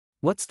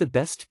What's the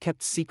best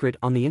kept secret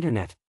on the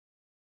internet?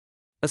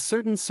 A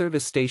certain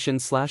service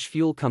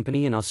station/fuel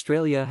company in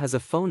Australia has a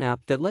phone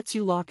app that lets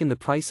you lock in the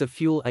price of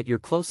fuel at your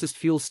closest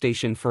fuel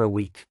station for a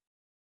week.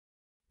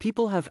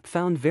 People have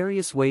found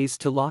various ways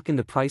to lock in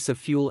the price of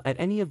fuel at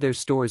any of their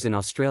stores in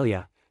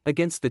Australia,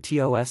 against the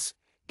TOS,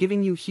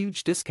 giving you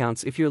huge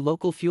discounts if your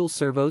local fuel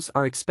servos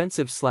are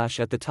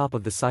expensive/at the top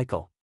of the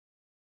cycle.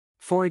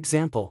 For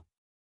example,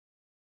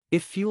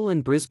 if fuel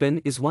in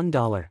Brisbane is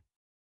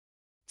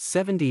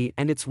 $1.70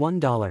 and it's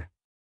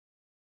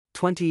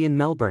 $1.20 in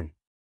Melbourne,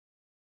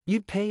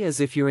 you'd pay as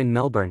if you're in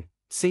Melbourne,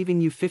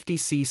 saving you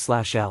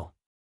 50c/L.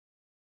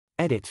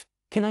 Edit.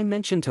 Can I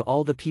mention to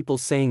all the people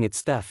saying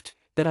it's theft,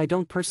 that I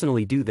don't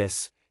personally do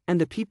this, and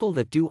the people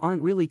that do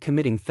aren't really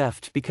committing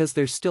theft because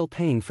they're still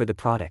paying for the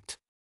product.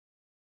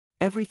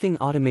 Everything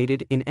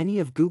automated in any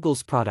of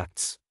Google's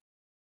products.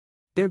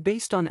 They're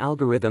based on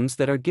algorithms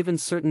that are given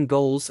certain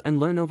goals and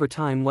learn over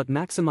time what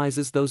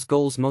maximizes those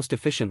goals most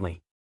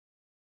efficiently.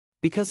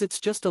 Because it's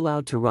just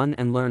allowed to run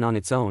and learn on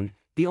its own,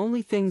 the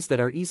only things that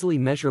are easily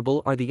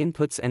measurable are the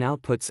inputs and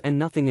outputs and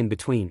nothing in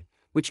between,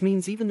 which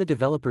means even the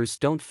developers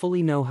don't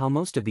fully know how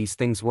most of these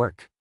things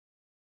work.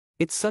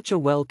 It's such a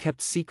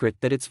well-kept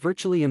secret that it's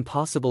virtually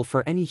impossible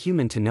for any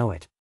human to know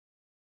it.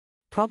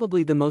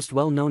 Probably the most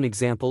well-known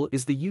example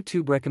is the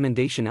YouTube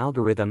recommendation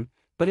algorithm,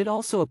 but it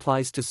also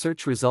applies to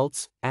search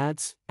results,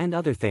 ads, and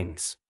other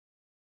things.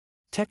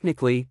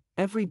 Technically,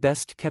 every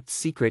best-kept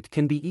secret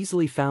can be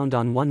easily found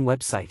on one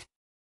website.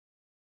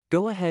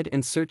 Go ahead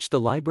and search the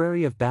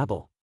Library of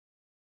Babel.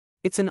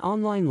 It's an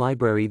online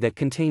library that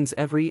contains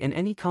every and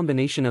any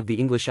combination of the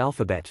English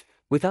alphabet,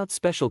 without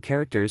special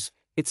characters.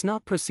 It's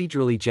not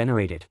procedurally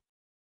generated.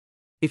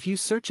 If you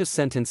search a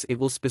sentence, it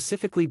will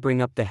specifically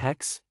bring up the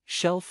hex,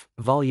 shelf,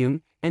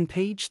 volume, and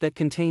page that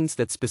contains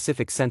that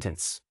specific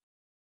sentence.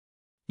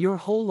 Your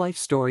whole life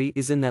story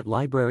is in that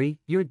library,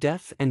 your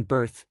death and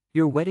birth,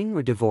 your wedding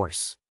or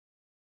divorce.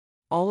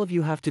 All of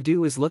you have to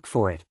do is look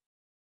for it.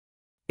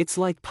 It's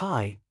like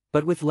pi,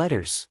 but with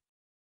letters.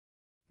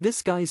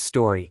 This guy's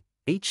story,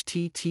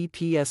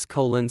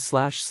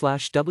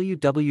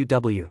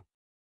 https://www.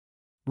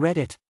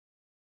 Reddit.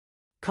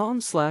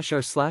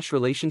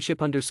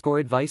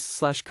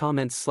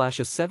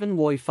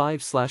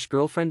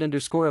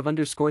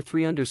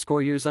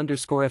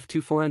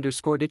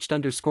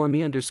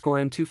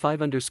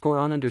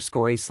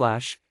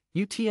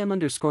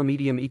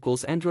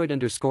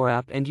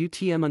 5_app and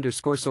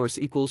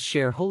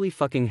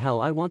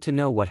UTM_source=Android_app. I want to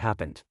know what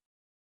happened.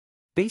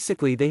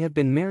 Basically, they have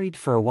been married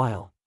for a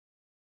while.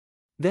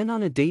 Then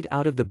on a date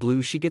out of the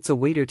blue, she gets a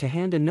waiter to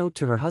hand a note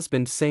to her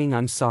husband saying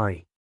 "I'm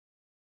sorry."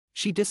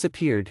 She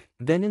disappeared.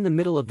 Then in the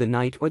middle of the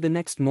night or the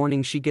next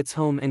morning she gets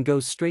home and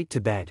goes straight to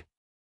bed.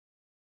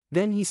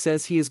 Then he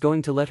says he is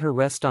going to let her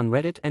rest on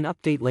Reddit and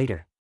update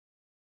later.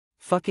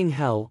 Fucking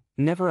hell,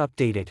 never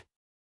updated.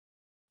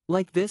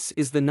 Like, this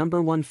is the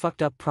 #1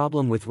 fucked up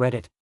problem with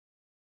Reddit.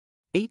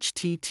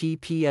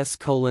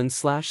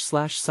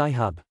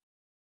 https://sci-hub.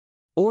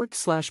 org/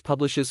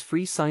 publishes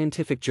free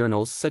scientific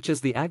journals such as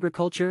the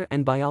Agriculture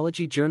and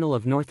Biology Journal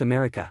of North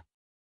America.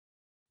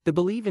 They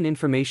believe in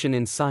information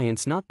in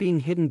science not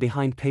being hidden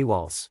behind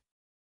paywalls.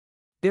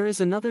 There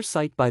is another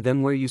site by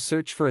them where you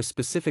search for a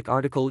specific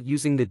article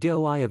using the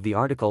DOI of the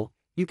article.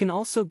 You can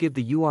also give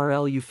the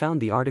URL you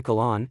found the article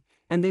on,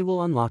 and they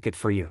will unlock it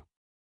for you.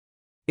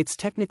 It's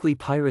technically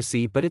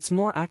piracy, but it's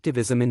more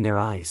activism in their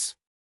eyes.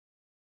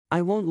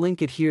 I won't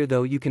link it here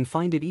though, you can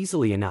find it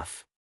easily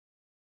enough.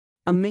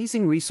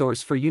 Amazing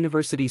resource for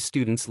university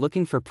students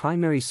looking for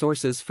primary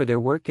sources for their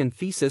work and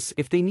thesis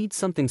if they need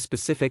something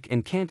specific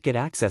and can't get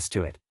access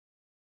to it.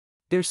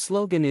 Their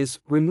slogan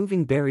is,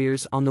 "Removing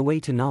barriers on the way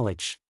to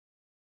knowledge."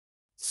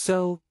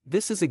 So,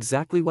 this is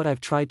exactly what I've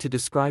tried to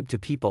describe to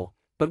people,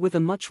 but with a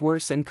much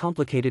worse and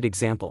complicated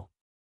example.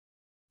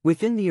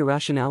 Within the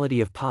irrationality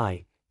of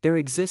pi, there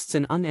exists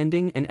an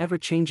unending and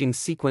ever-changing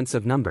sequence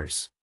of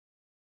numbers.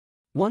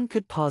 One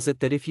could posit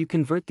that if you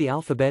convert the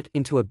alphabet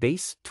into a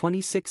base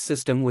 26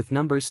 system with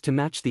numbers to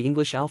match the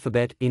English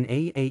alphabet in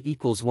A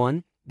equals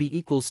 1, B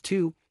equals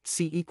 2,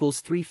 C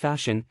equals 3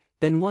 fashion,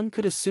 then one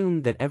could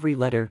assume that every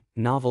letter,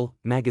 novel,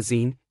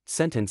 magazine,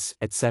 sentence,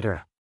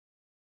 etc.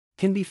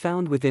 can be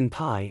found within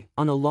pi,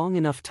 on a long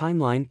enough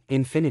timeline,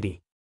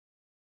 infinity.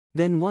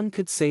 Then one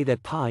could say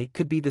that pi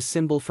could be the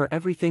symbol for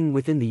everything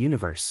within the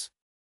universe.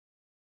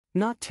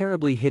 Not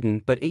terribly hidden,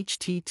 but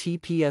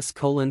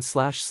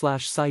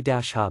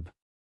https://sci-hub.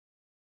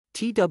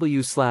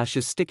 TW/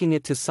 is sticking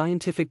it to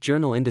scientific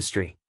journal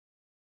industry.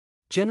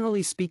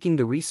 Generally speaking,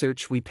 the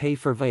research we pay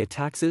for via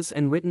taxes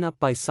and written up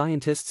by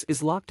scientists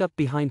is locked up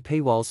behind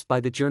paywalls by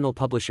the journal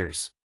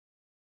publishers.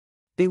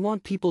 They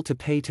want people to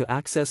pay to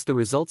access the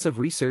results of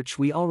research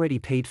we already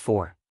paid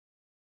for.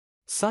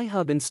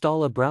 Sci-hub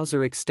install a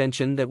browser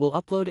extension that will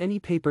upload any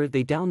paper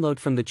they download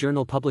from the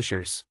journal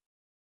publishers.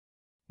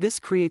 This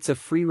creates a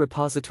free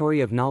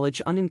repository of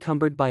knowledge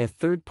unencumbered by a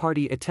third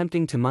party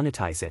attempting to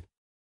monetize it.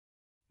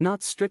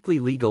 Not strictly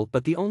legal,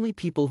 but the only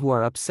people who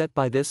are upset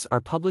by this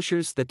are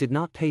publishers that did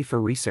not pay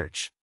for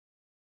research.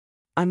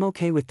 I'm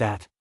okay with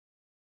that.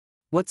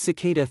 What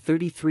Cicada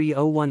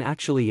 3301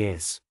 actually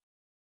is.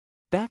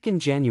 Back in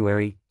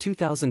January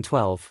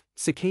 2012,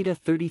 Cicada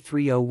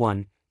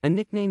 3301, a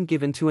nickname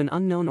given to an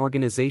unknown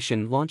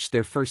organization, launched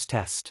their first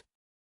test.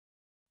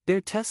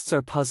 Their tests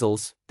are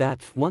puzzles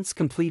that, once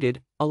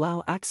completed,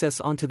 allow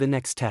access onto the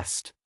next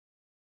test.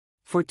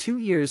 For 2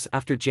 years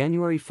after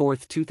January 4,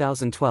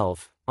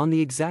 2012, on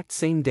the exact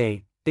same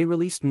day, they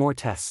released more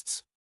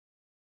tests.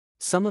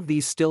 Some of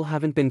these still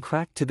haven't been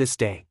cracked to this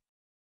day.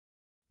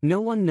 No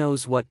one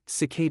knows what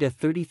Cicada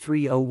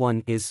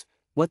 3301 is,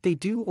 what they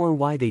do, or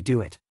why they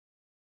do it.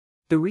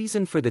 The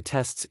reason for the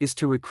tests is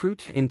to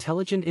recruit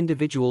intelligent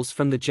individuals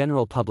from the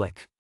general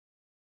public.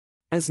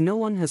 As no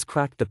one has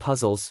cracked the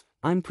puzzles,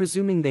 I'm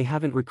presuming they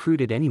haven't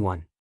recruited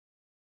anyone.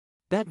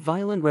 That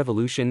violent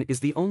revolution is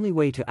the only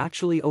way to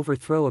actually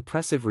overthrow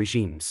oppressive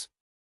regimes.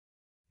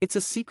 It's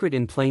a secret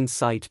in plain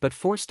sight but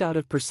forced out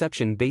of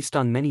perception based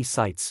on many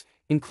sites,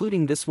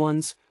 including this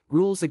one's,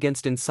 rules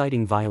against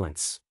inciting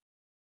violence.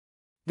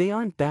 They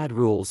aren't bad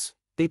rules,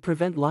 they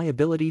prevent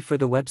liability for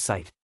the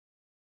website.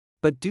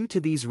 But due to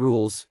these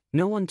rules,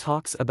 no one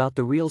talks about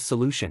the real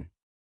solution.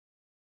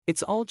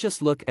 It's all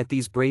just look at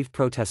these brave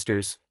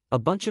protesters, a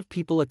bunch of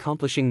people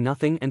accomplishing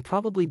nothing and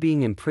probably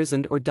being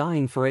imprisoned or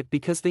dying for it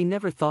because they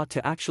never thought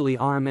to actually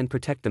arm and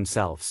protect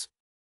themselves.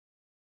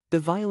 The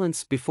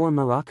violence before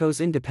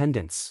Morocco's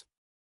independence.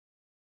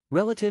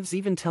 Relatives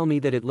even tell me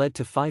that it led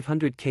to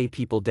 500,000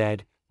 people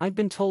dead. I've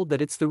been told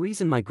that it's the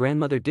reason my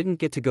grandmother didn't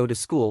get to go to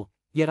school,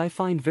 yet I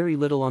find very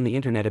little on the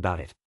internet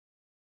about it.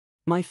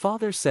 My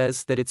father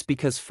says that it's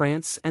because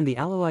France and the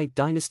Alawite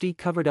dynasty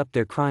covered up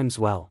their crimes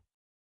well.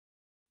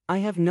 I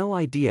have no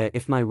idea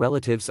if my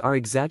relatives are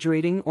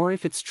exaggerating or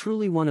if it's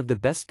truly one of the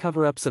best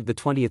cover-ups of the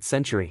 20th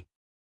century.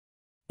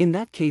 In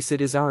that case,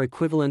 it is our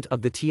equivalent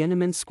of the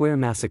Tiananmen Square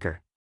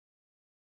massacre.